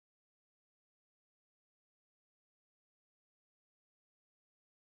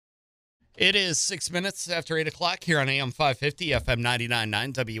It is 6 minutes after 8 o'clock here on AM 550, FM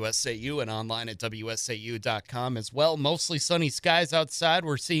 99.9 WSAU, and online at WSAU.com as well. Mostly sunny skies outside.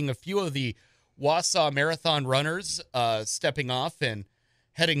 We're seeing a few of the Wausau Marathon runners stepping off and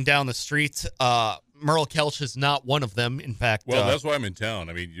heading down the street. Merle Kelch is not one of them. In fact, well, that's why I'm in town.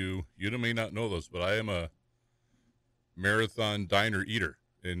 I mean, you may not know this, but I am a marathon diner eater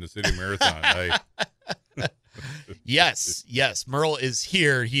in the city of Marathon. Yes. Merle is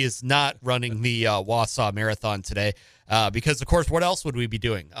here. He is not running the Wausau Marathon today because, of course, what else would we be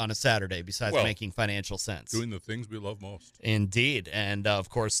doing on a Saturday besides making financial sense? Doing the things we love most. Indeed. And, of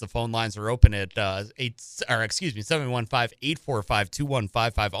course, the phone lines are open at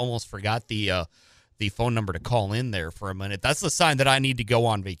 715-845-2155. Almost forgot the phone number to call in there for a minute. That's the sign that I need to go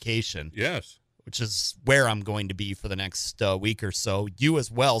on vacation. Yes. Which is where I'm going to be for the next week or so. You as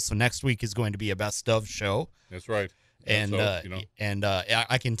well. So next week is going to be a best of show. That's right. And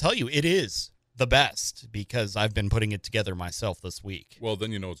I can tell you it is the best because I've been putting it together myself this week. Well,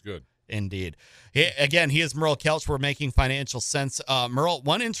 then you know it's good. Indeed. He is Merle Kelch. We're making financial sense. Merle,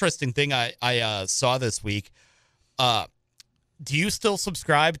 one interesting thing I saw this week. Do you still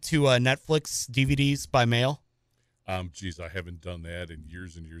subscribe to Netflix DVDs by mail? Geez, I haven't done that in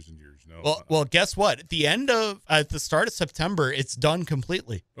years and years and years. No. Well, guess what? At the start of September, it's done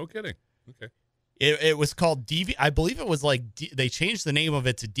completely. No kidding. Okay. It was called DVD. I believe it was they changed the name of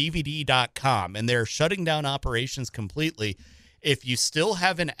it to DVD.com, and they're shutting down operations completely. If you still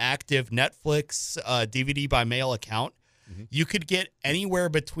have an active Netflix DVD by mail account, you could get anywhere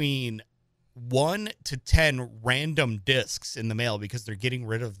between 1 to 10 random discs in the mail because they're getting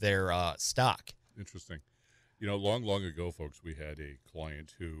rid of their stock. Interesting. You know, long ago, folks, we had a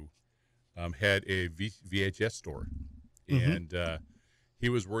client who had a VHS store, and he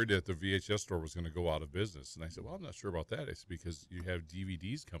was worried that the VHS store was going to go out of business. And I said, well, I'm not sure about that. I said, because you have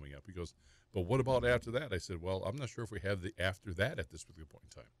DVDs coming up. He goes, but what about after that? I said, well, I'm not sure if we have the after that at this particular point in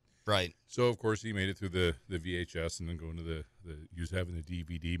time. Right. So, of course, he made it through the VHS and then going to having the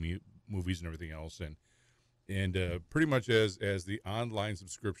DVD movies and everything else. And pretty much as the online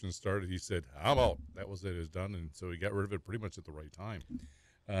subscription started, he said, I'm out. That was it. It was done. And so he got rid of it pretty much at the right time.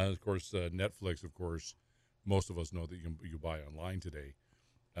 Of course, Netflix, of course, most of us know that you buy online today.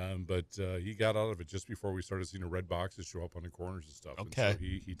 But he got out of it just before we started seeing the red boxes show up on the corners and stuff. Okay. And so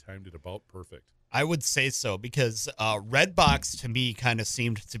he timed it about perfect. I would say so because Redbox to me kind of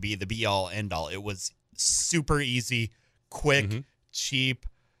seemed to be the be-all, end-all. It was super easy, quick, cheap.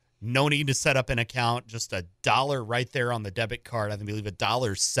 No need to set up an account, just $1 right there on the debit card. I believe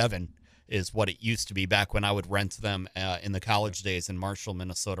 $1.07 is what it used to be back when I would rent them in the college days in Marshall,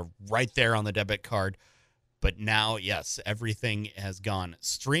 Minnesota, right there on the debit card. But now, yes, everything has gone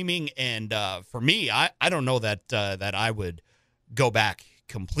streaming. And for me, I don't know that I would go back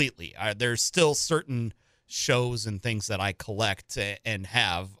completely. There's still certain shows and things that I collect and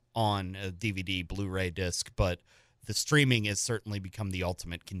have on a DVD, Blu-ray disc, but the streaming has certainly become the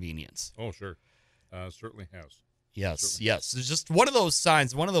ultimate convenience. Oh, sure. Certainly has. Yes, certainly. Yes. It's just one of those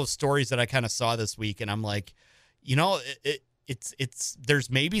signs, one of those stories that I kind of saw this week, and I'm like, it's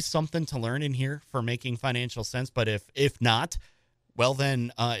there's maybe something to learn in here for making financial sense, but if not, well,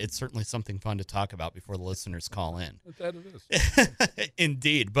 then it's certainly something fun to talk about before the listeners call in. That it is.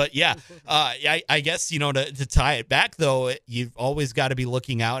 Indeed. But, yeah, I guess, to tie it back, though, you've always got to be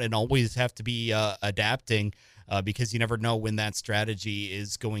looking out and always have to be adapting because you never know when that strategy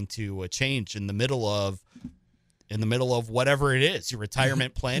is going to change in the middle of whatever it is, your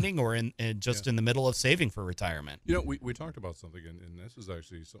retirement planning or in the middle of saving for retirement. We talked about something, and this is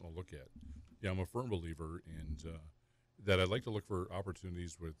actually something to look at. Yeah, I'm a firm believer in that I'd like to look for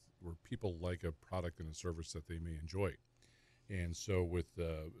opportunities where people like a product and a service that they may enjoy. And so with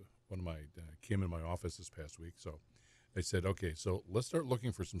one of my came in my office this past week, so I said, okay, so let's start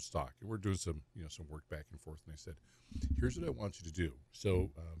looking for some stock. And we're doing some work back and forth. And I said, here's what I want you to do. So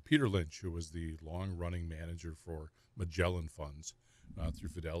Peter Lynch, who was the long-running manager for Magellan Funds through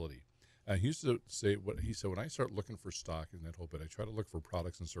Fidelity, he used to say what he said, when I start looking for stock in that whole bit, I try to look for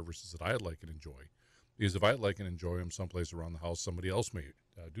products and services that I like and enjoy. Because if I like and enjoy them someplace around the house, somebody else may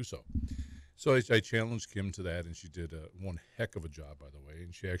do so. So I challenged Kim to that, and she did one heck of a job, by the way.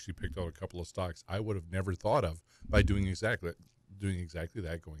 And she actually picked out a couple of stocks I would have never thought of by doing exactly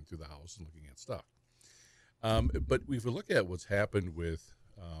that, going through the house and looking at stuff. But if we look at what's happened with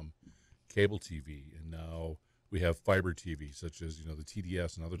cable TV, and now we have fiber TV, such as the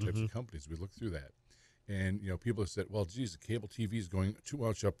TDS and other types of companies. We look through that, and people have said, "Well, geez, the cable TV is going too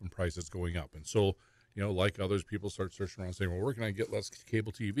much up in price; it's going up." And so, like others, people start searching around saying, well, where can I get less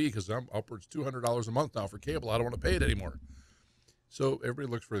cable TV? Because I'm upwards $200 a month now for cable. I don't want to pay it anymore. So everybody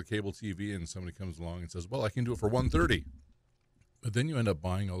looks for the cable TV, and somebody comes along and says, "Well, I can do it for $130." But then you end up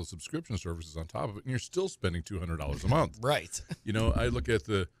buying all the subscription services on top of it, and you're still spending $200 a month. Right. I look at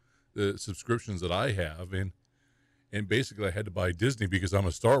the subscriptions that I have, and basically I had to buy Disney because I'm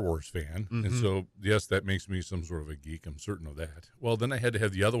a Star Wars fan. Mm-hmm. And so, yes, that makes me some sort of a geek. I'm certain of that. Well, then I had to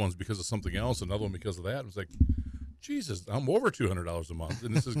have the other ones because of something else, another one because of that. I was like, Jesus, I'm over $200 a month,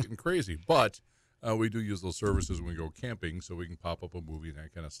 and this is getting crazy. But we do use those services when we go camping, so we can pop up a movie and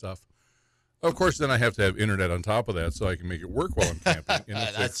that kind of stuff. Of course, then I have to have internet on top of that so I can make it work while I'm camping.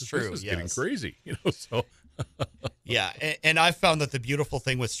 And That's true. This is yes. getting crazy, So Yeah, and I've found that the beautiful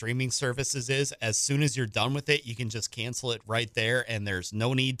thing with streaming services is as soon as you're done with it, you can just cancel it right there, and there's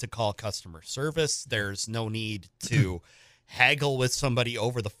no need to call customer service. There's no need to haggle with somebody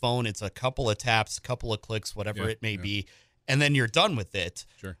over the phone. It's a couple of taps, couple of clicks, whatever it may be, and then you're done with it.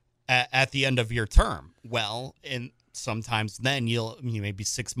 Sure. At the end of your term. Well, and sometimes then you maybe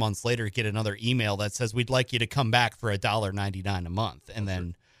 6 months later get another email that says we'd like you to come back for $1.99 a month, and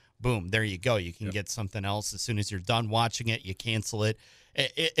then boom, there you go. You can get something else as soon as you're done watching it. You cancel it.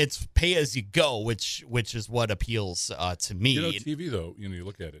 It's pay as you go, which is what appeals to me. TV though, you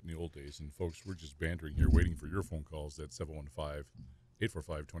look at it in the old days, and folks, we're just bantering here, waiting for your phone calls at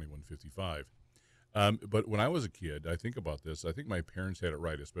 715-845-2155. But when I was a kid, I think about this. I think my parents had it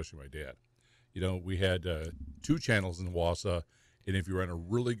right, especially my dad. We had 2 channels in Wausau, and if you were on a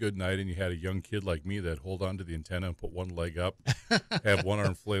really good night and you had a young kid like me that hold on to the antenna and put one leg up, have one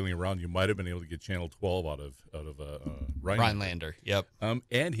arm flailing around, you might have been able to get channel 12 out of Rhinelander. Yep.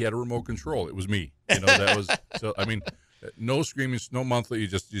 And he had a remote control. It was me. That was so. I mean, no screaming, no monthly. You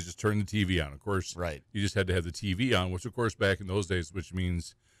just turn the TV on. Of course, right. You just had to have the TV on, which of course back in those days, which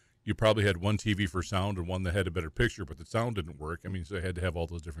means you probably had one TV for sound and one that had a better picture, but the sound didn't work. I mean, so they had to have all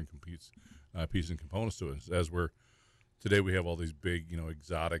those different pieces and components to it. Today we have all these big,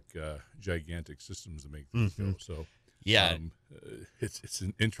 exotic, gigantic systems that make things go. So, it's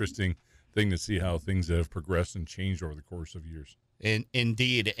an interesting thing to see how things have progressed and changed over the course of years.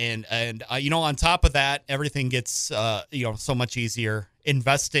 Indeed, and on top of that, everything gets so much easier.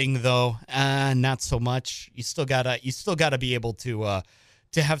 Investing though, not so much. You still gotta be able to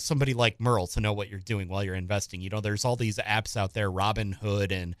have somebody like Merle to know what you're doing while you're investing. There's all these apps out there,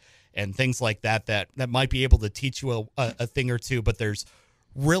 Robinhood and things like that might be able to teach you a thing or two, but there's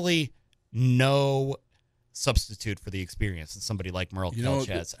really no substitute for the experience that somebody like Merle Kelch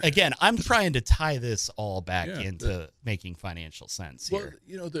has. Again, I'm trying to tie this all back into making financial sense here.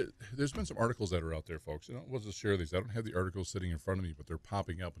 Well, there's been some articles that are out there, folks. We'll just share these. I don't have the articles sitting in front of me, but they're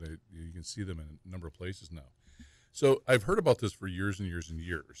popping up, and you can see them in a number of places now. So I've heard about this for years and years and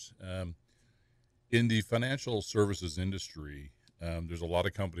years. In the financial services industry, there's a lot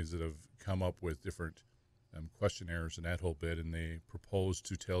of companies that have come up with different questionnaires and that whole bit, and they propose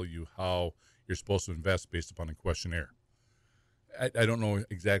to tell you how you're supposed to invest based upon a questionnaire. I don't know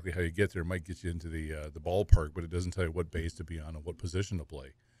exactly how you get there. It might get you into the ballpark, but it doesn't tell you what base to be on and what position to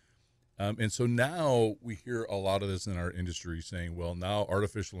play. And so now we hear a lot of this in our industry saying, well, now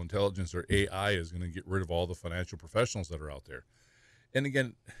artificial intelligence or AI is going to get rid of all the financial professionals that are out there. And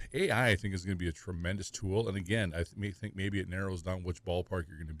again, AI, I think, is going to be a tremendous tool. And again, I think maybe it narrows down which ballpark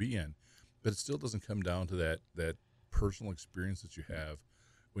you're going to be in. But it still doesn't come down to that personal experience that you have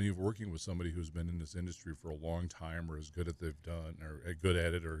when you're working with somebody who's been in this industry for a long time or is good at they've done or good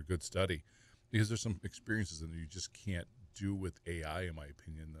at it or a good study. Because there's some experiences that you just can't do with AI, in my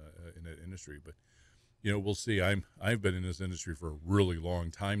opinion, in that industry. But, we'll see. I've been in this industry for a really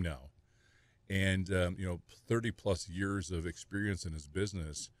long time now. And, 30 plus years of experience in this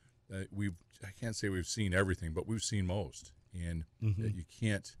business, I can't say we've seen everything, but we've seen most. And you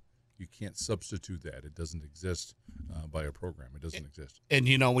can't substitute that. It doesn't exist by a program. It doesn't exist. And,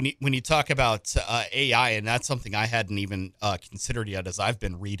 when you talk about AI, and that's something I hadn't even considered yet as I've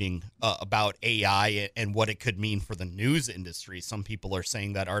been reading about AI and what it could mean for the news industry. Some people are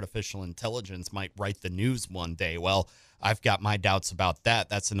saying that artificial intelligence might write the news one day. Well, I've got my doubts about that.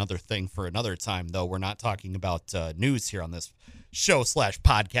 That's another thing for another time, though. We're not talking about news here on this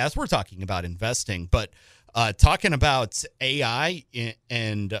show/podcast. We're talking about investing. But talking about AI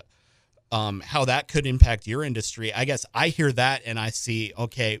and how that could impact your industry, I guess I hear that and I see,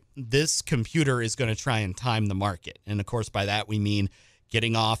 okay, this computer is going to try and time the market. And, of course, by that we mean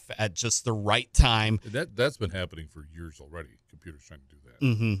getting off at just the right time. That's been happening for years already. Computers trying to do that.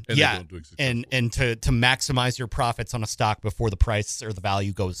 Mm-hmm. And yeah, they don't do it and to maximize your profits on a stock before the price or the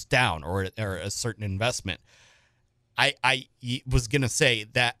value goes down or a certain investment. I was going to say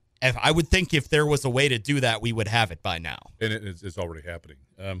that I would think if there was a way to do that, we would have it by now. And it's already happening.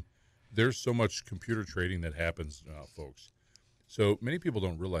 There's so much computer trading that happens now, folks. So many people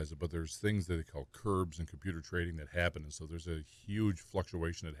don't realize it, but there's things that they call curbs in computer trading that happen. And so there's a huge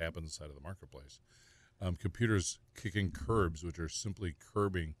fluctuation that happens inside of the marketplace. Computers kicking curbs, which are simply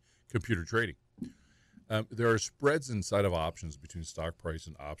curbing computer trading. There are spreads inside of options between stock price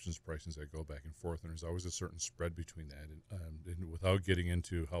and options prices that go back and forth, and there's always a certain spread between that. And without getting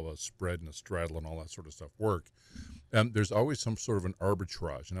into how a spread and a straddle and all that sort of stuff work, there's always some sort of an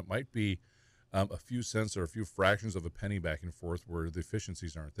arbitrage, and it might be a few cents or a few fractions of a penny back and forth where the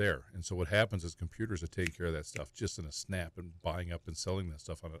efficiencies aren't there. And so what happens is computers are taking care of that stuff just in a snap and buying up and selling that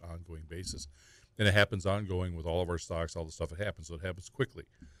stuff on an ongoing basis. And it happens ongoing with all of our stocks, all the stuff that happens. So it happens quickly.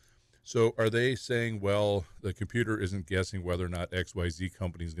 So are they saying, well, the computer isn't guessing whether or not XYZ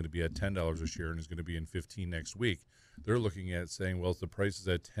company is going to be at $10 a share and is going to be in 15 next week? They're looking at saying, well, if the price is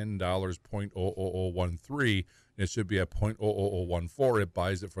at $10, 0.00013, it should be at 0.00014. It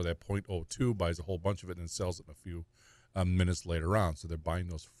buys it for that 0.02, buys a whole bunch of it, and sells it in a few minutes later on. So they're buying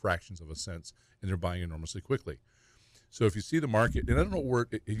those fractions of a cent, and they're buying enormously quickly. So if you see the market, and I don't know where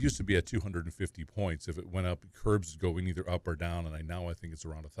it used to be at 250 points. If it went up, curbs is going either up or down, and I think it's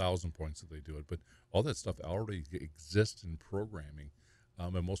around 1,000 points that they do it. But all that stuff already exists in programming,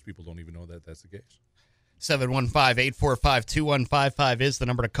 and most people don't even know that that's the case. 715-845-2155 is the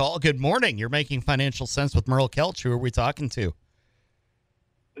number to call. Good morning. You're making financial sense with Merle Kelch. Who are we talking to?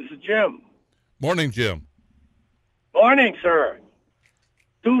 This is Jim. Morning, Jim. Morning, sir.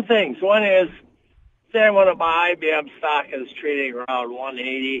 Two things. One is, say I want to buy IBM stock and it's trading around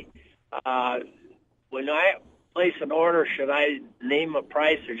 180. When I place an order, should I name a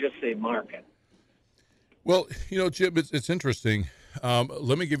price or just say market? Well, Jim, it's interesting.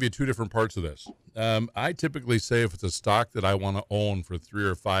 Let me give you two different parts of this. I typically say if it's a stock that I want to own for 3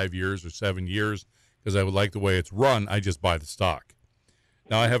 or 5 years or 7 years because I would like the way it's run, I just buy the stock.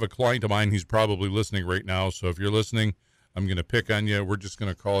 Now, I have a client of mine who's probably listening right now, so if you're listening, I'm going to pick on you. We're just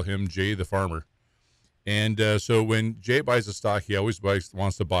going to call him Jay the Farmer. And so when Jay buys a stock, he always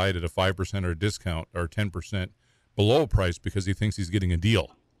wants to buy it at a 5% or a discount or 10% below price because he thinks he's getting a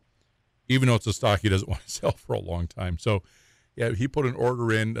deal, even though it's a stock he doesn't want to sell for a long time. So, yeah, he put an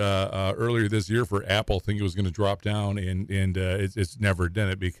order in earlier this year for Apple, thinking it was going to drop down, and it's never done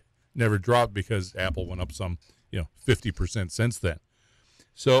it. Never dropped because Apple went up some 50% since then.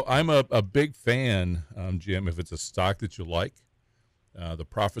 So I'm a big fan, Jim. If it's a stock that you like, the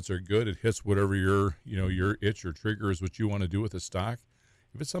profits are good. It hits whatever your itch or trigger is what you want to do with the stock.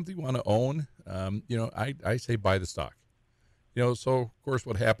 If it's something you want to own, I say buy the stock. So of course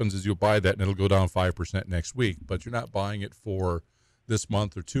what happens is you'll buy that and it'll go down 5% next week, but you're not buying it for this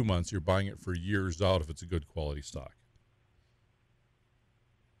month or 2 months. You're buying it for years out if it's a good quality stock.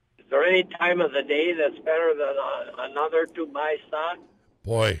 Is there any time of the day that's better than another to buy stock?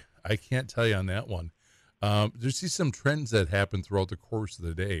 Boy, I can't tell you on that one. There's some trends that happen throughout the course of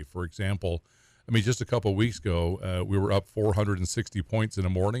the day. For example, just a couple of weeks ago, we were up 460 points in the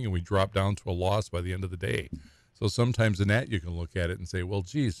morning and we dropped down to a loss by the end of the day. So sometimes in that you can look at it and say, well,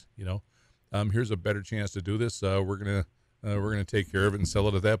 geez, here's a better chance to do this. We're gonna take care of it and sell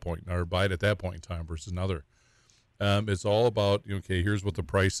it at that point, or buy it at that point in time versus another. It's all about okay, here's what the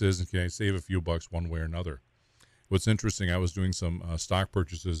price is, and can I save a few bucks one way or another? What's interesting, I was doing some stock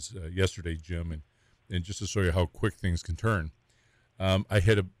purchases yesterday, Jim, and just to show you how quick things can turn, I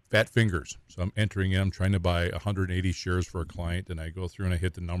hit fat fingers. So I'm entering in, I'm trying to buy 180 shares for a client, and I go through and I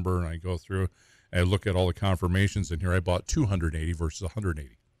hit the number, and I go through. I look at all the confirmations, and here I bought 280 versus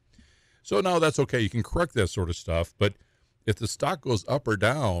 180. So now that's okay. You can correct that sort of stuff. But if the stock goes up or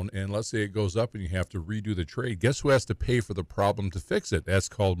down, and let's say it goes up and you have to redo the trade, guess who has to pay for the problem to fix it? That's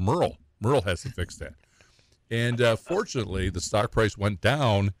called Merle. Merle has to fix that. And fortunately, the stock price went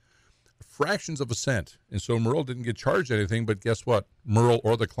down fractions of a cent. And so Merle didn't get charged anything. But guess what? Merle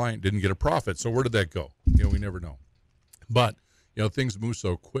or the client didn't get a profit. So where did that go? We never know. But, things move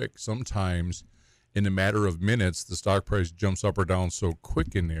so quick. Sometimes in a matter of minutes, the stock price jumps up or down so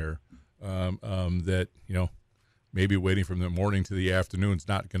quick in there that, maybe waiting from the morning to the afternoon is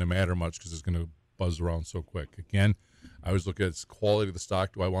not going to matter much because it's going to buzz around so quick. Again, I always look at the quality of the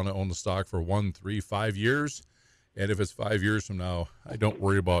stock. Do I want to own the stock for 1, 3, 5 years? And if it's 5 years from now, I don't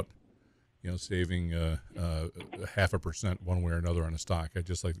worry about, saving 0.5% one way or another on a stock. I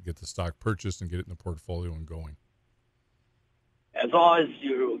just like to get the stock purchased and get it in the portfolio and going. As always,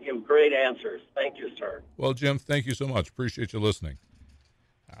 you give great answers. Thank you, sir. Well, Jim, thank you so much. Appreciate you listening.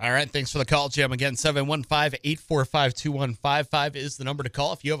 All right, thanks for the call, Jim. Again, 715-845-2155 is the number to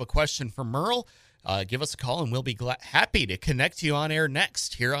call. If you have a question for Merle, give us a call, and we'll be happy to connect you on air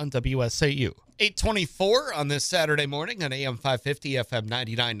next here on WSAU. 8:24 on this Saturday morning on AM 550, FM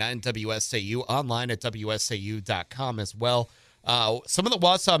 99.9 WSAU, online at WSAU.com as well. Some of the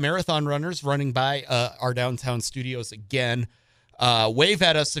Wausau Marathon runners running by our downtown studios again. Wave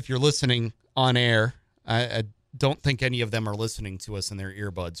at us if you're listening on air. I don't think any of them are listening to us in their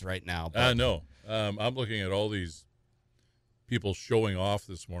earbuds right now. But No. I'm looking at all these people showing off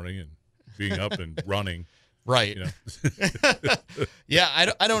this morning and being up and running. Right. You know?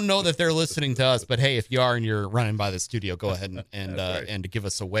 Yeah, I don't know that they're listening to us, but hey, if you are and you're running by the studio, go ahead and right. and give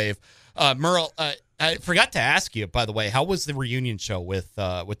us a wave. Merle, I forgot to ask you, by the way, how was the reunion show with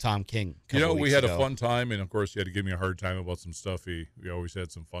Tom King? You know, we had a fun time, and of course, he had to give me a hard time about some stuff we always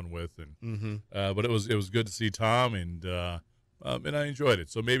had some fun with, and but it was good to see Tom, and I enjoyed it.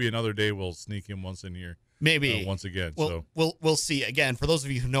 So maybe another day we'll sneak him once in here. Maybe once again. We'll, so we'll see. Again, for those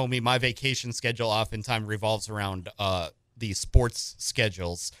of you who know me, my vacation schedule oftentimes revolves around the sports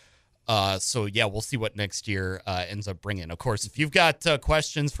schedules. So yeah, we'll see what next year ends up bringing. Of course, if you've got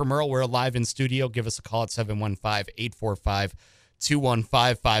questions for Merle, we're live in studio. Give us a call at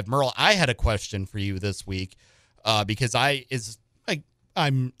 715-845-2155. Merle, I had a question for you this week because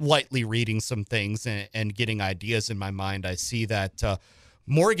I'm lightly reading some things and getting ideas in my mind. I see that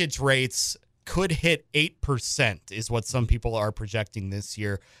mortgage rates could hit 8% is what some people are projecting this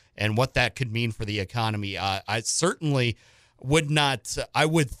year, and what that could mean for the economy. I certainly I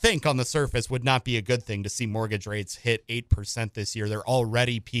would think on the surface would not be a good thing to see mortgage rates hit 8% this year. They're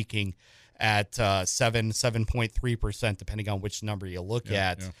already peaking at 7.3%, depending on which number you look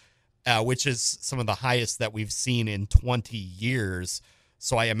at, which is some of the highest that we've seen in 20 years.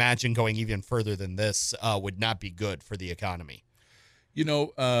 So I imagine going even further than this would not be good for the economy. You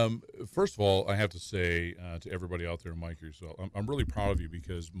know, first of all, I have to say to everybody out there, Mike, yourself, I'm really proud of you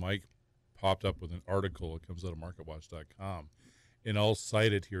because Mike popped up with an article. It comes out of MarketWatch.com, and I'll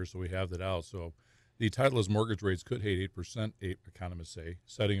cite it here so we have that out. So the title is Mortgage Rates Could Hit 8%, economists say,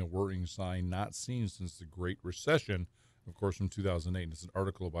 citing a worrying sign not seen since the Great Recession, of course, from 2008. And it's an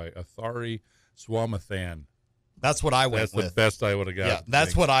article by Athari Swaminathan. That's what I went with. That's the best I would have got. Yeah,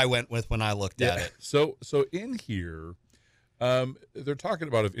 that's what I went with when I looked at it. So in here, they're talking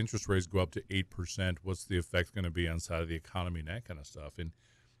about if interest rates go up to 8%, what's the effect going to be on the side of the economy and that kind of stuff. And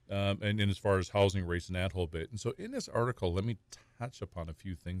as far as housing rates and that whole bit. And so in this article, let me touch upon a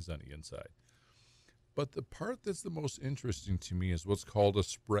few things on the inside. But the part that's the most interesting to me is what's called a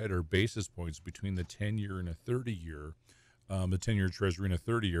spread or basis points between the 10-year and a 30-year, the 10-year Treasury and a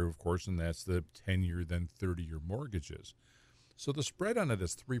 30-year, of course, and that's the 10-year then 30-year mortgages. So the spread on it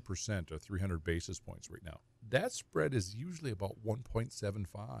is 3% or 300 basis points right now. That spread is usually about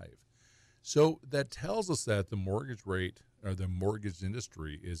 1.75. So that tells us that the mortgage rate or the mortgage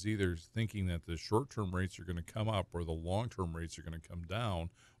industry is either thinking that the short-term rates are going to come up or the long-term rates are going to come down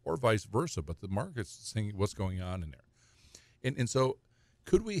or vice versa. But the market's saying what's going on in there. And so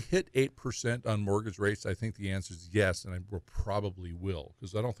could we hit 8% on mortgage rates? I think the answer is yes, and we probably will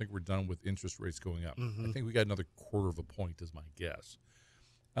because I don't think we're done with interest rates going up. Mm-hmm. I think we got another quarter of a point is my guess.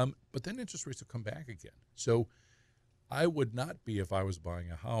 But then interest rates will come back again. So I would not be, if I was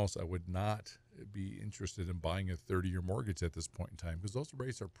buying a house, I would not be interested in buying a 30-year mortgage at this point in time because those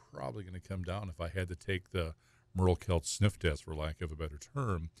rates are probably going to come down if I had to take the Merle Kelch sniff test, for lack of a better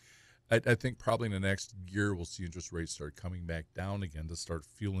term. I think probably in the next year we'll see interest rates start coming back down again to start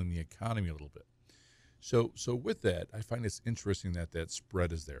fueling the economy a little bit. So with that, I find it's interesting that that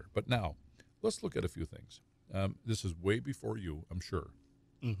spread is there. But now, let's look at a few things. This is way before you, I'm sure.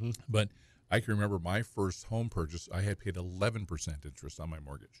 Mm-hmm. But I can remember my first home purchase, I had paid 11% interest on my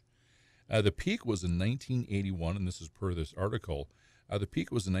mortgage. The peak was in 1981, and this is per this article. The peak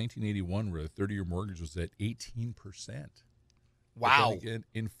was in 1981 where the 30-year mortgage was at 18%. Wow. Again,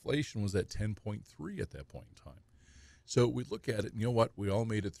 inflation was at 10.3 at that point in time. So we look at it, and you know what? We all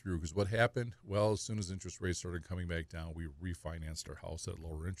made it through because what happened? Well, as soon as interest rates started coming back down, we refinanced our house at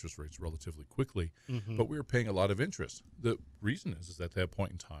lower interest rates relatively quickly, but we were paying a lot of interest. The reason is at that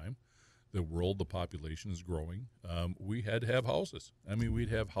point in time, the population is growing. We had to have houses. I mean, we'd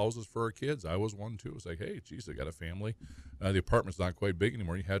have houses for our kids. I was one, too. It's like, hey, geez, I got a family. The apartment's not quite big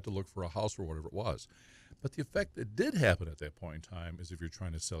anymore. You had to look for a house or whatever it was. But the effect that did happen at that point in time is if you're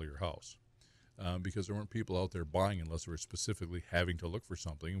trying to sell your house. Because there weren't people out there buying unless they were specifically having to look for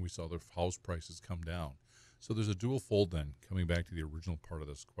something, and we saw their house prices come down. So there's a dual fold then, coming back to the original part of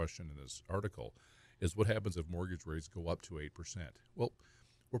this question in this article, is what happens if mortgage rates go up to 8%? Well,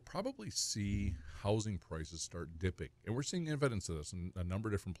 we'll probably see housing prices start dipping. And we're seeing evidence of this in a number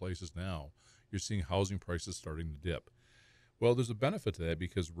of different places now. You're seeing housing prices starting to dip. Well, there's a benefit to that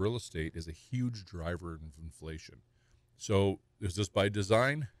because real estate is a huge driver of inflation. So is this by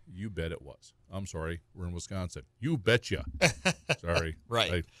design? You bet it was. I'm sorry, we're in Wisconsin. You betcha. Sorry.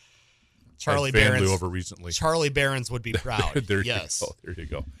 Right. Charlie family Barron's over recently. Charlie Barron's would be proud. There Yes. you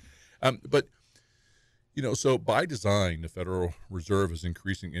go. But so by design, the Federal Reserve is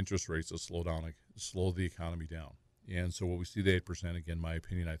increasing interest rates to slow the economy down. And so what we see the 8%, again, my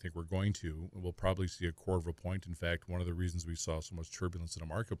opinion, I think we'll probably see a quarter of a point. In fact, one of the reasons we saw so much turbulence in the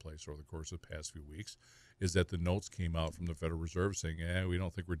marketplace over the course of the past few weeks is that the notes came out from the Federal Reserve saying, we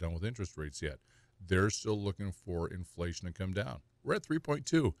don't think we're done with interest rates yet. They're still looking for inflation to come down. We're at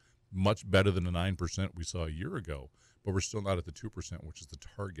 3.2, much better than the 9% we saw a year ago, but we're still not at the 2%, which is the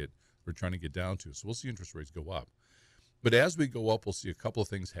target we're trying to get down to. So we'll see interest rates go up. But as we go up, we'll see a couple of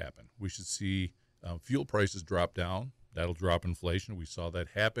things happen. We should see fuel prices drop down. That'll drop inflation. We saw that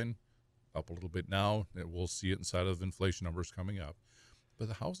happen up a little bit now. We'll see it inside of inflation numbers coming up. But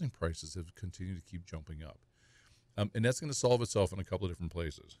the housing prices have continued to keep jumping up. And that's going to solve itself in a couple of different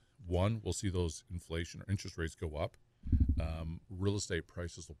places. One, we'll see those inflation or interest rates go up. Real estate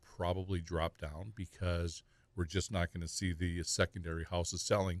prices will probably drop down because we're just not going to see the secondary houses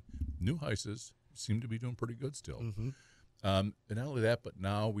selling. New houses seem to be doing pretty good still. Mm-hmm. And not only that, but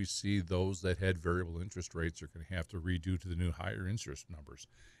now we see those that had variable interest rates are going to have to redo to the new higher interest numbers.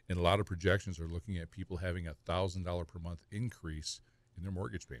 And a lot of projections are looking at people having $1,000 per month increase in their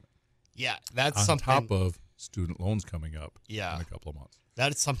mortgage payment. Yeah, that's on something. top of student loans coming up in a couple of months.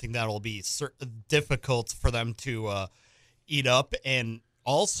 That is something that will be difficult for them to eat up, and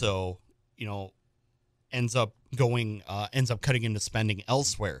also, ends up cutting into spending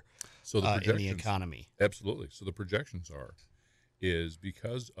elsewhere. So the in the economy. Absolutely. So the projections is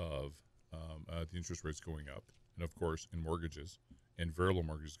because of the interest rates going up, and of course in mortgages and variable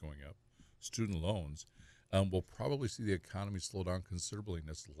mortgages going up, student loans, we'll probably see the economy slow down considerably in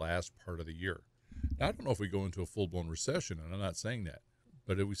this last part of the year. Now, I don't know if we go into a full-blown recession, and I'm not saying that,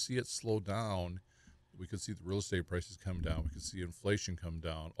 but if we see it slow down, we could see the real estate prices come down. We could see inflation come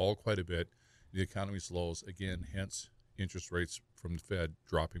down all quite a bit. The economy slows again, hence interest rates from the Fed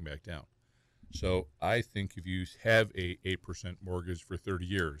dropping back down. So I think if you have a 8% mortgage for 30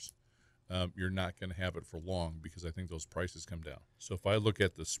 years, you're not going to have it for long because I think those prices come down. So if I look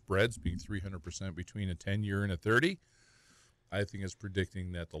at the spreads being 300% between a 10-year and a 30, I think it's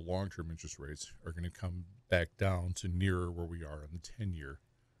predicting that the long-term interest rates are going to come back down to nearer where we are on the 10-year.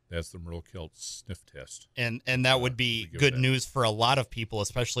 That's the Merkel sniff test. And that would be good news for a lot of people,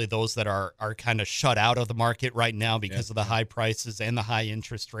 especially those that are kind of shut out of the market right now because of the high prices and the high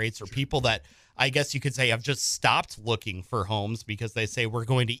interest rates, or people that I guess you could say have just stopped looking for homes because they say we're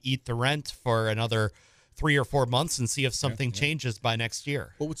going to eat the rent for another 3 or 4 months and see if something changes by next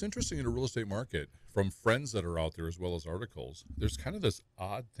year. Well, what's interesting in the real estate market, from friends that are out there as well as articles, there's kind of this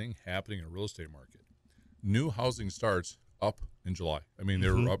odd thing happening in the real estate market. New housing starts up in July. I mean, they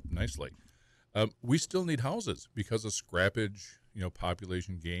were up nicely. We still need houses because of scrappage,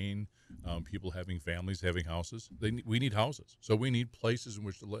 population gain, people having families, having houses. We need houses. So we need places in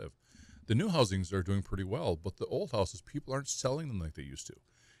which to live. The new housings are doing pretty well, but the old houses, people aren't selling them like they used to.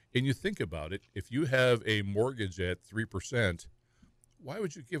 And you think about it, if you have a mortgage at 3%, why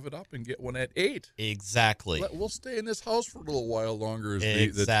would you give it up and get one at 8%? Exactly. We'll stay in this house for a little while longer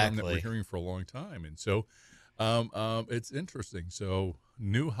is the term that we're hearing for a long time. And so it's interesting. So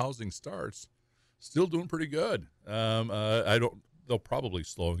new housing starts still doing pretty good. They'll probably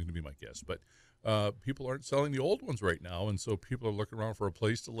slow, going to be my guess, but people aren't selling the old ones right now. And so people are looking around for a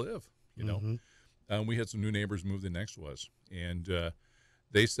place to live, we had some new neighbors move in next to us, and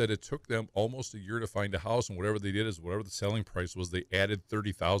they said it took them almost a year to find a house, and whatever they did is whatever the selling price was, they added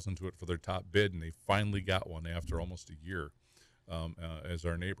 $30,000 to it for their top bid, and they finally got one after almost a year as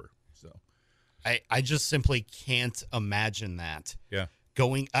our neighbor. So I just simply can't imagine that. Yeah.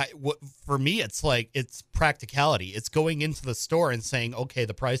 For me, it's practicality. It's going into the store and saying, okay,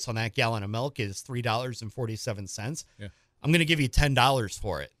 the price on that gallon of milk is $3.47. Yeah. I'm going to give you $10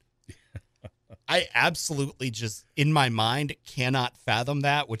 for it. I absolutely just, in my mind, cannot fathom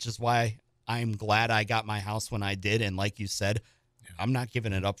that, which is why I'm glad I got my house when I did. And like you said, I'm not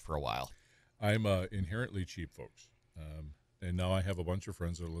giving it up for a while. I'm inherently cheap, folks. And now I have a bunch of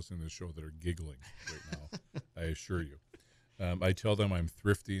friends that are listening to the show that are giggling right now. I assure you. I tell them I'm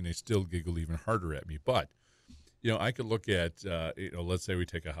thrifty, and they still giggle even harder at me. But, I could look at, let's say we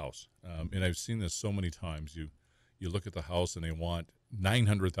take a house. And I've seen this so many times. You look at the house, and they want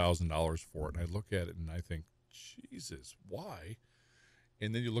 $900,000 for it. And I look at it, and I think, Jesus, why?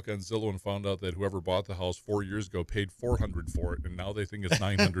 And then you look on Zillow and found out that whoever bought the house 4 years ago paid $400 for it, and now they think it's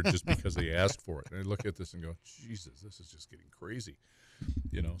 $900 just because they asked for it. And I look at this and go, Jesus, this is just getting crazy.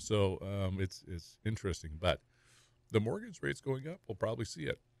 So it's interesting. But the mortgage rate's going up. We'll probably see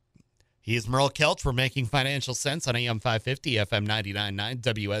it. He is Merle Kelch. We're making financial sense on AM 550, FM 99.9,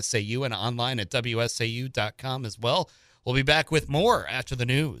 WSAU, and online at WSAU.com as well. We'll be back with more after the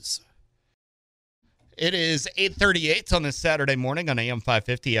news. It is 8:38 on this Saturday morning on AM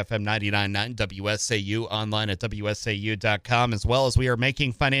 550, FM 99.9, WSAU, online at WSAU.com, as well as we are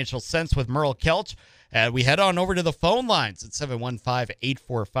making financial sense with Merle Kelch. We head on over to the phone lines at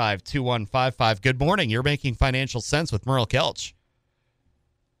 715-845-2155. Good morning. You're making financial sense with Merle Kelch.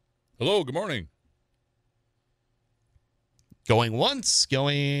 Hello, good morning. Going once,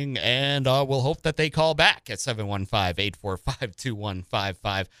 going, and we'll hope that they call back at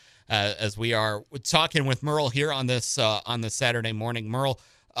 715-845-2155 as we are talking with Merle here on this Saturday morning. Merle,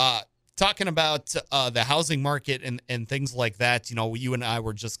 talking about the housing market and things like that. You know, you and I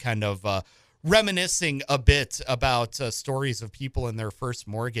were just kind of reminiscing a bit about stories of people in their first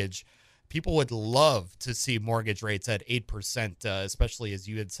mortgage. People would love to see mortgage rates at 8%, especially as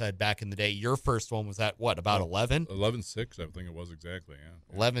you had said back in the day. Your first one was at what, about 11? 11.6, I think it was exactly,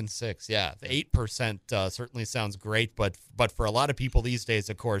 yeah. 11.6, yeah. The 8% certainly sounds great, but for a lot of people these days,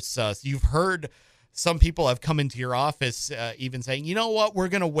 of course, you've heard some people have come into your office even saying, you know what, we're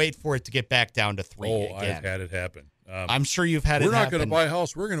going to wait for it to get back down to 3 again. I've had it happen. I'm sure you've had it happen. We're not going to buy a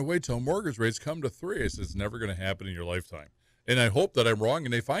house. We're going to wait till mortgage rates come to 3. It's never going to happen in your lifetime. And I hope that I'm wrong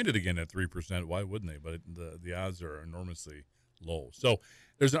and they find it again at 3%. Why wouldn't they? But the odds are enormously low. So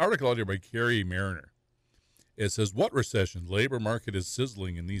there's an article out here by Carrie Mariner. It says, what recession? Labor market is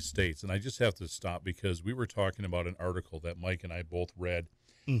sizzling in these states. And I just have to stop because we were talking about an article that Mike and I both read.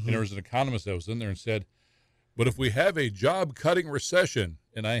 Mm-hmm. And there was an economist that was in there and said, but if we have a job-cutting recession,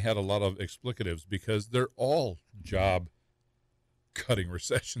 and I had a lot of explicatives because they're all job-cutting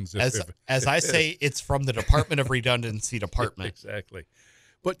recessions. As I say, it's from the Department of Redundancy Department. Exactly.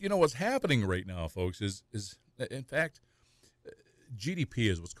 But, you know, what's happening right now, folks, is in fact, GDP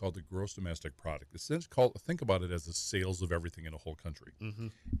is what's called the gross domestic product. Think about it as the sales of everything in a whole country. Mm-hmm.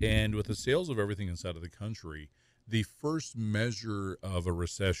 And with the sales of everything inside of the country, the first measure of a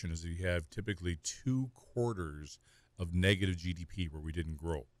recession is you have typically 2 quarters of negative GDP where we didn't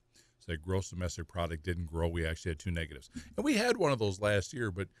grow. So that gross domestic product didn't grow. We actually had 2 negatives. And we had one of those last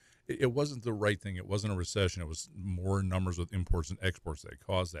year, but it wasn't the right thing. It wasn't a recession. It was more numbers with imports and exports that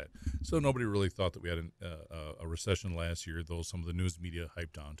caused that. So nobody really thought that we had a recession last year, though some of the news media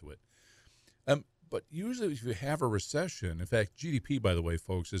hyped onto it. But usually if you have a recession, in fact, GDP, by the way,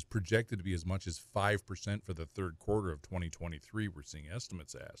 folks, is projected to be as much as 5% for the third quarter of 2023, we're seeing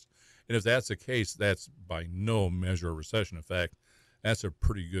estimates as. And if that's the case, that's by no measure a recession. In fact, that's a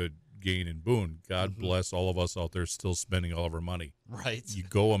pretty good gain and boon. God bless all of us out there still spending all of our money. Right. You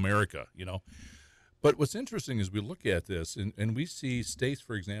go America, you know. But what's interesting is we look at this, and we see states,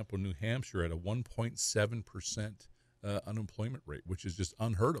 for example, New Hampshire at a 1.7% unemployment rate, which is just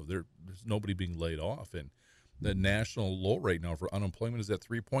unheard of. There's nobody being laid off. And the national low rate now for unemployment is at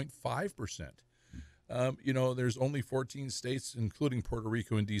 3.5%. You know, there's only 14 states, including Puerto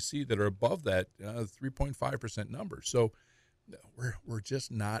Rico and D.C., that are above that 3.5% number. So we're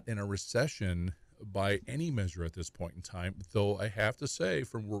just not in a recession by any measure at this point in time, though I have to say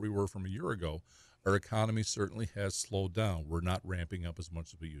from where we were from a year ago, our economy certainly has slowed down. We're not ramping up as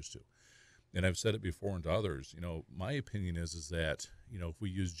much as we used to. And I've said it before and to others, you know, my opinion is that, you know, if we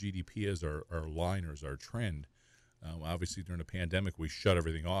use GDP as our line or as our trend, obviously during the pandemic, we shut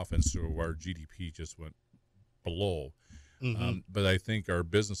everything off. And so our GDP just went below. Mm-hmm. But I think our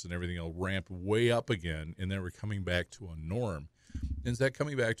business and everything will ramp way up again. And then we're coming back to a norm. And that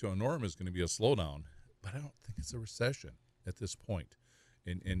coming back to a norm is going to be a slowdown. But I don't think it's a recession at this point.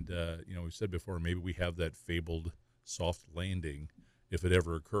 And you know, we said before, maybe we have that fabled soft landing if it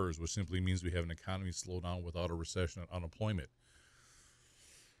ever occurs, which simply means we have an economy slow down without a recession and unemployment.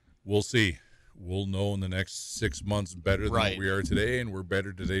 We'll see. We'll know in the next 6 months better than we are today, and we're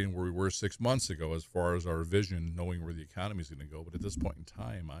better today than where we were 6 months ago as far as our vision, knowing where the economy is going to go. But at this point in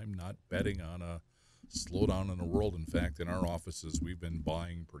time, I'm not betting on a slowdown in the world. In fact, in our offices, we've been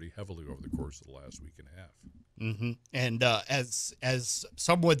buying pretty heavily over the course of the last week and a half. Mm-hmm. And as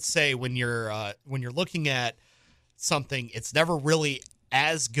some would say, when you're looking at something, it's never really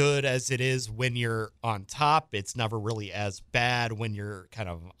as good as it is when you're on top. It's never really as bad when you're kind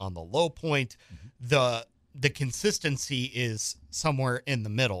of on the low point. Mm-hmm. The consistency is somewhere in the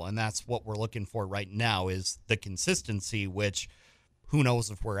middle, and that's what we're looking for right now is the consistency, which who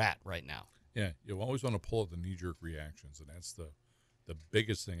knows if we're at right now. Yeah, you always want to pull at the knee-jerk reactions, and that's the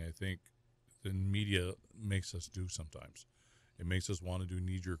biggest thing I think the media makes us do sometimes. It makes us want to do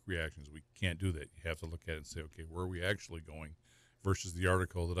knee-jerk reactions. We can't do that. You have to look at it and say, okay, where are we actually going versus the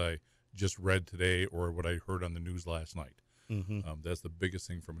article that I just read today or what I heard on the news last night. That's the biggest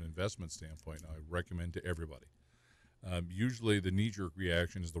thing from an investment standpoint. I recommend to everybody. Usually the knee-jerk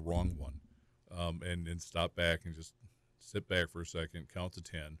reaction is the wrong one, and stop back and just sit back for a second, count to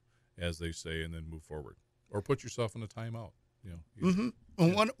 10, as they say, and then move forward. Or put yourself in a timeout.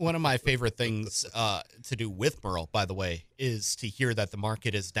 One of my favorite things to do with Merle, by the way, is to hear that the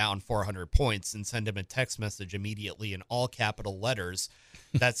market is down 400 points and send him a text message immediately in all capital letters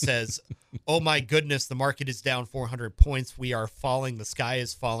that says, "Oh my goodness, the market is down 400 points. We are falling. The sky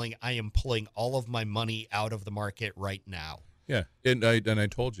is falling. I am pulling all of my money out of the market right now." Yeah, and I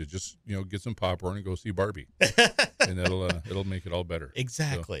told you, just get some popcorn and go see Barbie, and it'll make it all better.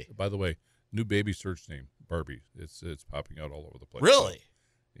 Exactly. So, by the way, new baby search name Barbie. It's popping out all over the place. Really?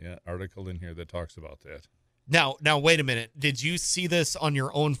 So, yeah, article in here that talks about that. Now, wait a minute. Did you see this on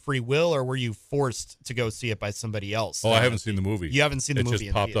your own free will, or were you forced to go see it by somebody else? Oh, I haven't seen the movie. You haven't seen the movie? It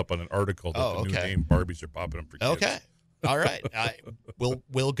just popped up on an article that the new name Barbies are popping up for kids. Okay. All right.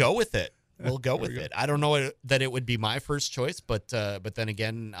 We'll go with it. We'll go with it. I don't know that it would be my first choice, but then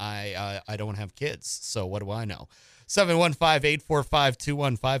again, I don't have kids, so what do I know?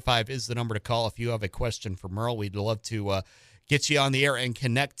 715-845-2155 is the number to call if you have a question for Merle. We'd love to get you on the air and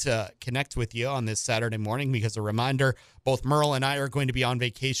connect with you on this Saturday morning, because a reminder, both Merle and I are going to be on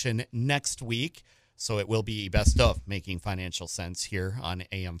vacation next week, so it will be best of Making Financial Sense here on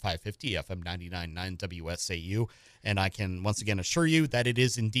AM 550, FM 99.9 WSAU. And I can once again assure you that it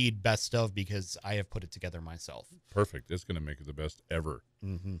is indeed best of, because I have put it together myself. Perfect. It's going to make it the best ever.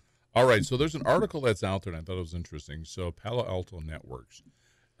 Mm-hmm. All right. So there's an article that's out there, and I thought it was interesting. So Palo Alto Networks,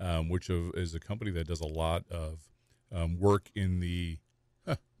 which is a company that does a lot of work in the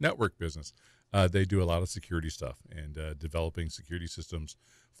network business. They do a lot of security stuff and developing security systems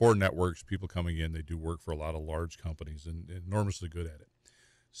for networks, people coming in. They do work for a lot of large companies and enormously good at it.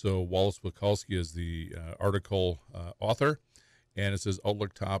 So Wallace Wikolski is the article author, and it says Palo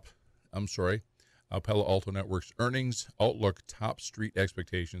Alto Networks earnings outlook top street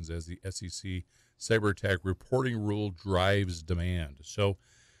expectations as the SEC cyber attack reporting rule drives demand. So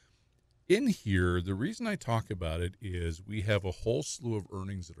in here, the reason I talk about it is we have a whole slew of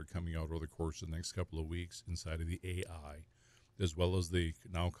earnings that are coming out over the course of the next couple of weeks inside of the AI, as well as the,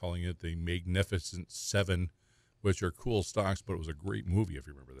 now calling it the Magnificent Seven, which are cool stocks, but it was a great movie, if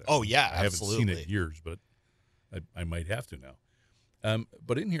you remember that. Oh, yeah, I absolutely. haven't seen it in years, but I might have to now.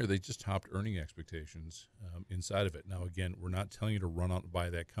 But in here, they just topped earning expectations inside of it. Now, again, we're not telling you to run out and buy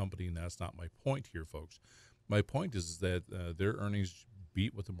that company, and that's not my point here, folks. My point is that their earnings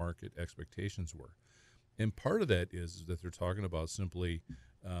beat what the market expectations were. And part of that is that they're talking about simply,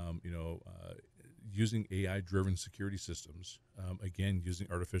 using AI-driven security systems, again, using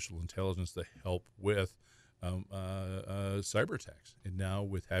artificial intelligence to help with cyber attacks. And now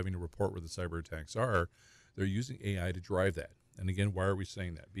with having to report where the cyber attacks are, they're using AI to drive that. And again, why are we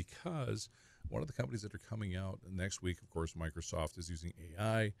saying that? Because one of the companies that are coming out next week, of course, Microsoft is using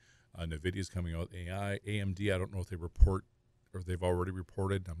AI. NVIDIA is coming out with AI. AMD, I don't know if they report or they've already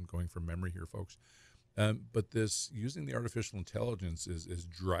reported. I'm going from memory here, folks. But this using the artificial intelligence is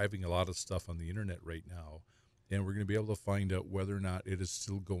driving a lot of stuff on the internet right now. And we're going to be able to find out whether or not it is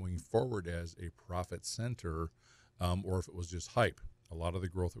still going forward as a profit center or if it was just hype. A lot of the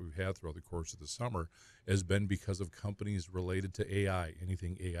growth that we've had throughout the course of the summer has been because of companies related to AI.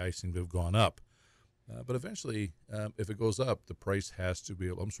 Anything AI seemed to have gone up. But eventually, if it goes up, the profits have to be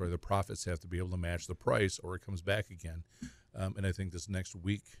able to match the price, or it comes back again. And I think this next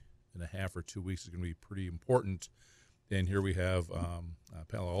week and a half or 2 weeks is going to be pretty important. And here we have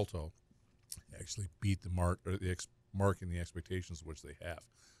Palo Alto actually beat the mark or the mark in the expectations of which they have.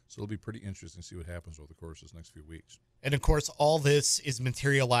 So it'll be pretty interesting to see what happens over the course of this next few weeks. And of course, all this is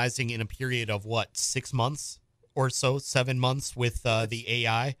materializing in a period of 6 months or so, 7 months with the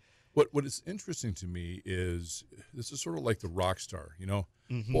AI. What is interesting to me is this is sort of like the rock star,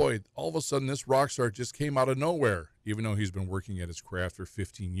 Mm-hmm. Boy, all of a sudden this rock star just came out of nowhere, even though he's been working at his craft for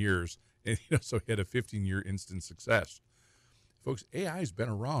 15 years. And, so he had a 15-year instant success. Folks, AI has been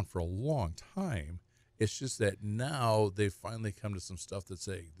around for a long time. It's just that now they've finally come to some stuff that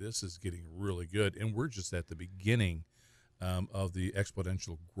say this is getting really good. And we're just at the beginning of the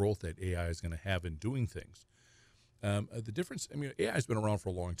exponential growth that AI is going to have in doing things. The difference, AI has been around for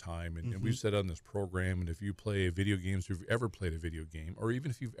a long time, and we've said on this program, and if you play video games, if you've ever played a video game, or even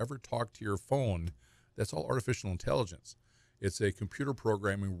if you've ever talked to your phone, that's all artificial intelligence. It's a computer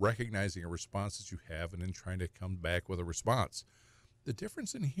programming, recognizing a response that you have, and then trying to come back with a response. The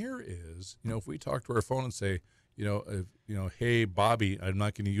difference in here is, if we talk to our phone and say, hey, Bobby, I'm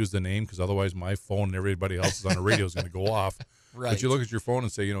not going to use the name because otherwise my phone and everybody else is on the radio is going to go off. Right. But you look at your phone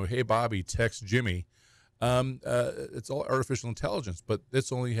and say, hey, Bobby, text Jimmy. It's all artificial intelligence, but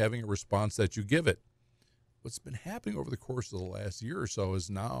it's only having a response that you give it. What's been happening over the course of the last year or so is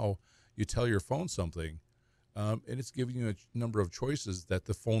now you tell your phone something, and it's giving you a number of choices that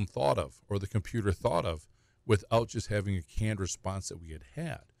the phone thought of or the computer thought of without just having a canned response that we had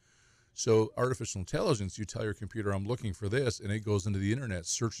had. So artificial intelligence, you tell your computer, I'm looking for this, and it goes into the internet,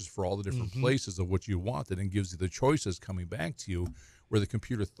 searches for all the different places of what you want, and then gives you the choices coming back to you where the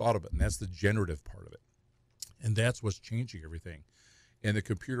computer thought of it, and that's the generative part of it. And that's what's changing everything. And the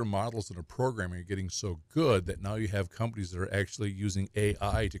computer models and the programming are getting so good that now you have companies that are actually using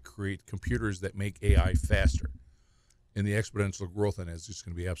AI to create computers that make AI faster. And the exponential growth on it is just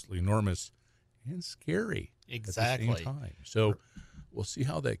going to be absolutely enormous and scary Exactly. at the same time. So we'll see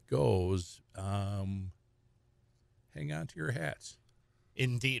how that goes. Hang on to your hats.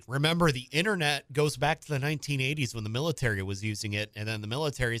 Indeed. Remember, the internet goes back to the 1980s when the military was using it, and then the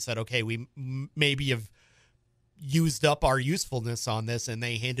military said, okay, we maybe have used up our usefulness on this, and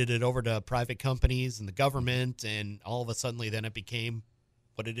they handed it over to private companies and the government, and all of a sudden then it became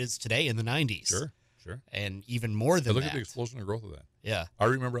what it is today in the 90s. Sure. And even more than But look that. at the explosion of growth of that. Yeah. I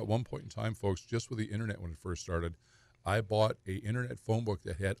remember at one point in time, folks, just with the internet when it first started, I bought a internet phone book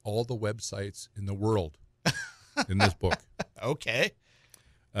that had all the websites in the world in this book. Okay.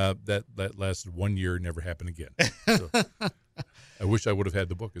 That lasted 1 year, never happened again. So, I wish I would have had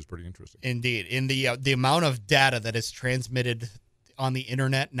the book. It's pretty interesting. Indeed. In the amount of data that is transmitted on the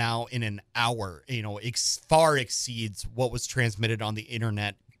internet now in an hour, far exceeds what was transmitted on the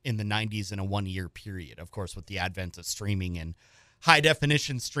internet in the 90s in a 1 year period. Of course, with the advent of streaming and high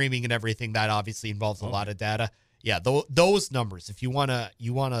definition streaming and everything, that obviously involves a lot of data. Yeah, those numbers. If you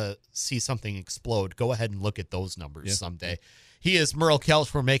wanna see something explode, go ahead and look at those numbers someday. He is Merle Kelch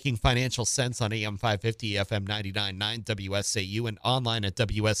for Making Financial Sense on AM 550, FM 99.9 WSAU, and online at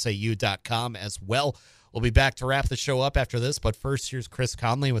WSAU.com as well. We'll be back to wrap the show up after this, but first, here's Chris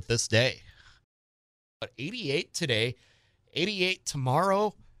Conley with This Day. 88 today, 88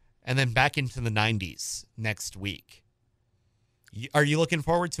 tomorrow, and then back into the 90s next week. Are you looking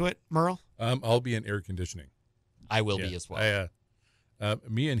forward to it, Merle? I'll be in air conditioning. I will be as well.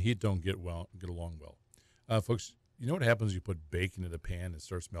 Me and heat don't get along well. Folks, you know what happens when you put bacon in a pan and it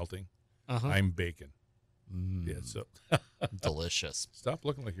starts melting? I'm bacon. Yeah, so delicious. Stop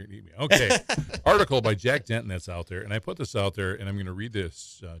looking like you're going to eat me. Okay. Article by Jack Denton that's out there. And I put this out there, and I'm going to read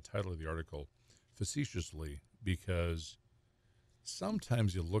this title of the article facetiously because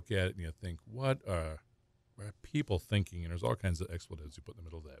sometimes you look at it and you think, what are people thinking? And there's all kinds of expletives you put in the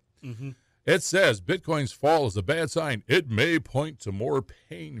middle of that. It says Bitcoin's fall is a bad sign. It may point to more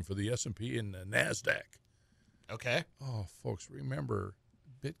pain for the S&P and the NASDAQ. Okay. Oh, folks, remember,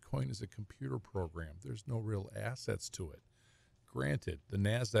 Bitcoin is a computer program. There's no real assets to it. Granted, the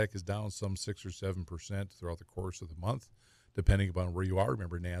NASDAQ is down some 6 or 7% throughout the course of the month, depending upon where you are.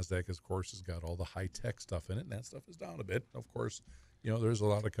 Remember, NASDAQ, of course, has got all the high-tech stuff in it, and that stuff is down a bit. Of course, there's a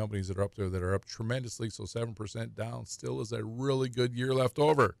lot of companies that are up there that are up tremendously, so 7% down still is a really good year left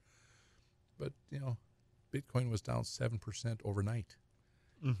over. But, Bitcoin was down 7% overnight.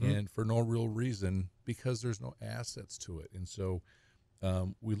 And for no real reason, because there's no assets to it. And so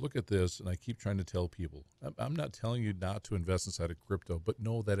we look at this, and I keep trying to tell people, I'm not telling you not to invest inside of crypto, but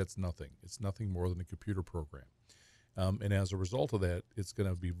know that it's nothing. It's nothing more than a computer program. And as a result of that, it's going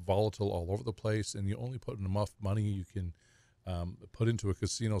to be volatile all over the place, and you only put enough money you can put into a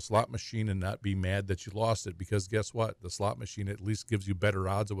casino slot machine and not be mad that you lost it, because guess what? The slot machine at least gives you better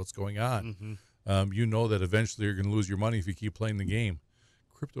odds of what's going on. You know that eventually you're going to lose your money if you keep playing the game.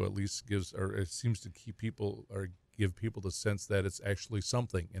 Crypto at least gives, or it seems to keep people, or give people the sense that it's actually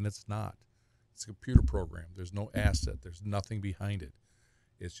something, and it's not. It's a computer program. There's no asset. There's nothing behind it.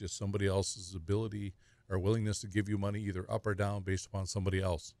 It's just somebody else's ability or willingness to give you money either up or down based upon somebody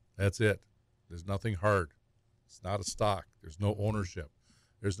else. That's it. There's nothing hard. It's not a stock. There's no ownership.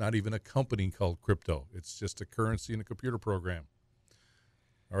 There's not even a company called crypto. It's just a currency and a computer program.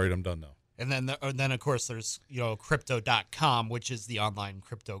 All right, I'm done now. And then of course, there's, crypto.com, which is the online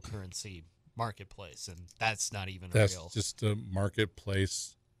cryptocurrency marketplace. And that's not even real. That's just a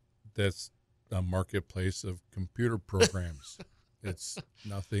marketplace. That's a marketplace of computer programs. It's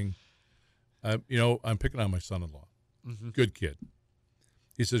nothing. I'm picking on my son-in-law. Good kid.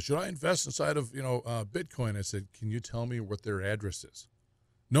 He says, should I invest inside of, Bitcoin? I said, can you tell me what their address is?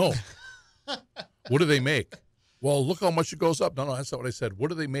 No. What do they make? Well, look how much it goes up. No, that's not what I said. What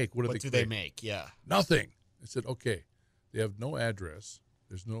do they make? What do they make? Yeah. Nothing. I said, okay. They have no address.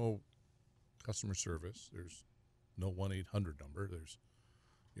 There's no customer service. There's no 1-800 number. There's,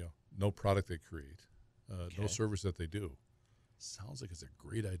 no product they create. No service that they do. Sounds like it's a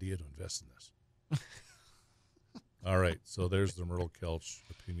great idea to invest in this. All right, so there's the Myrtle Kelch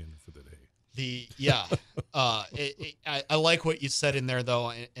opinion for the day. I like what you said in there,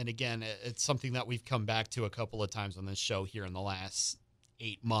 though, and again, it's something that we've come back to a couple of times on this show here in the last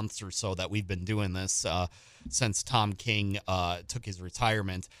 8 months or so that we've been doing this since Tom King took his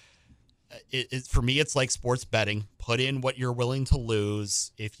retirement. For me, it's like sports betting. Put in what you're willing to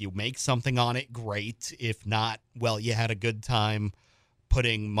lose. If you make something on it, great. If not, well, you had a good time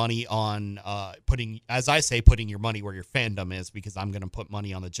putting money on, putting your money where your fandom is, because I'm going to put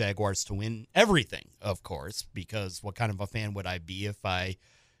money on the Jaguars to win everything, of course, because what kind of a fan would I be if I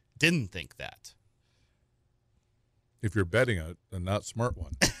didn't think that? If you're betting a not smart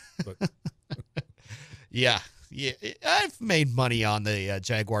one. But Yeah, I've made money on the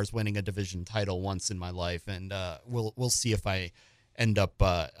Jaguars winning a division title once in my life, and we'll see if I end up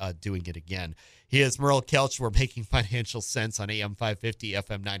doing it again. He is Merle Kelch. We're making financial sense on AM 550,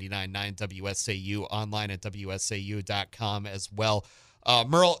 FM 99.9, WSAU, online at WSAU.com as well.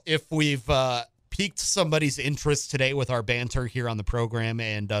 Merle, if we've piqued somebody's interest today with our banter here on the program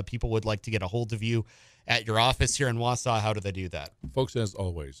and people would like to get a hold of you at your office here in Wausau, how do they do that? folks, as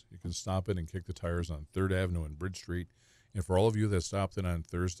always, you can stop in and kick the tires on 3rd Avenue and Bridge Street. And for all of you that stopped in on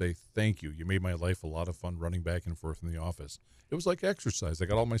Thursday, thank you. You made my life a lot of fun running back and forth in the office. It was like exercise. I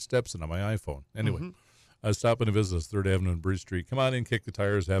got all my steps in on my iPhone. Anyway, I was stopping to visit us 3rd Avenue and Bridge Street. Come on in, kick the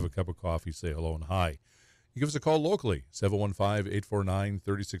tires, have a cup of coffee, say hello and hi. You give us a call locally,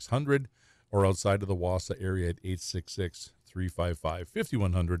 715-849-3600, or outside of the Wausau area at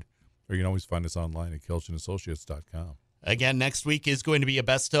 866-355-5100. Or you can always find us online at KelchAssociates.com. Again, next week is going to be a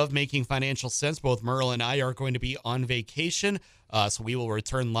best of Making Financial Sense. Both Merle and I are going to be on vacation, so we will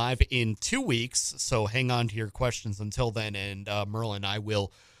return live in 2 weeks. So hang on to your questions until then, and Merle and I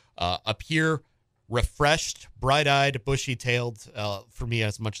will appear refreshed, bright-eyed, bushy-tailed, for me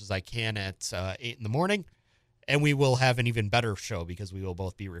as much as I can at 8 in the morning. And we will have an even better show because we will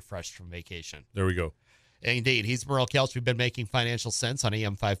both be refreshed from vacation. There we go. Indeed. He's Merle Kelch. We've been Making Financial Sense on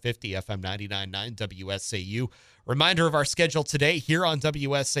AM 550, FM 99.9, WSAU. Reminder of our schedule today here on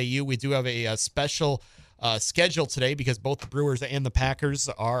WSAU. We do have a special schedule today because both the Brewers and the Packers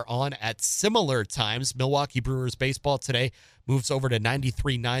are on at similar times. Milwaukee Brewers baseball today moves over to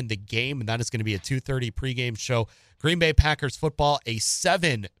 93.9 The Game, and that is going to be a 2:30 pregame show. Green Bay Packers football, a 5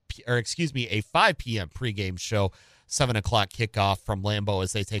 p.m. pregame show. 7 o'clock kickoff from Lambeau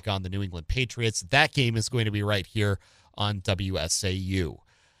as they take on the New England Patriots. That game is going to be right here on WSAU.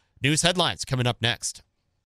 News headlines coming up next.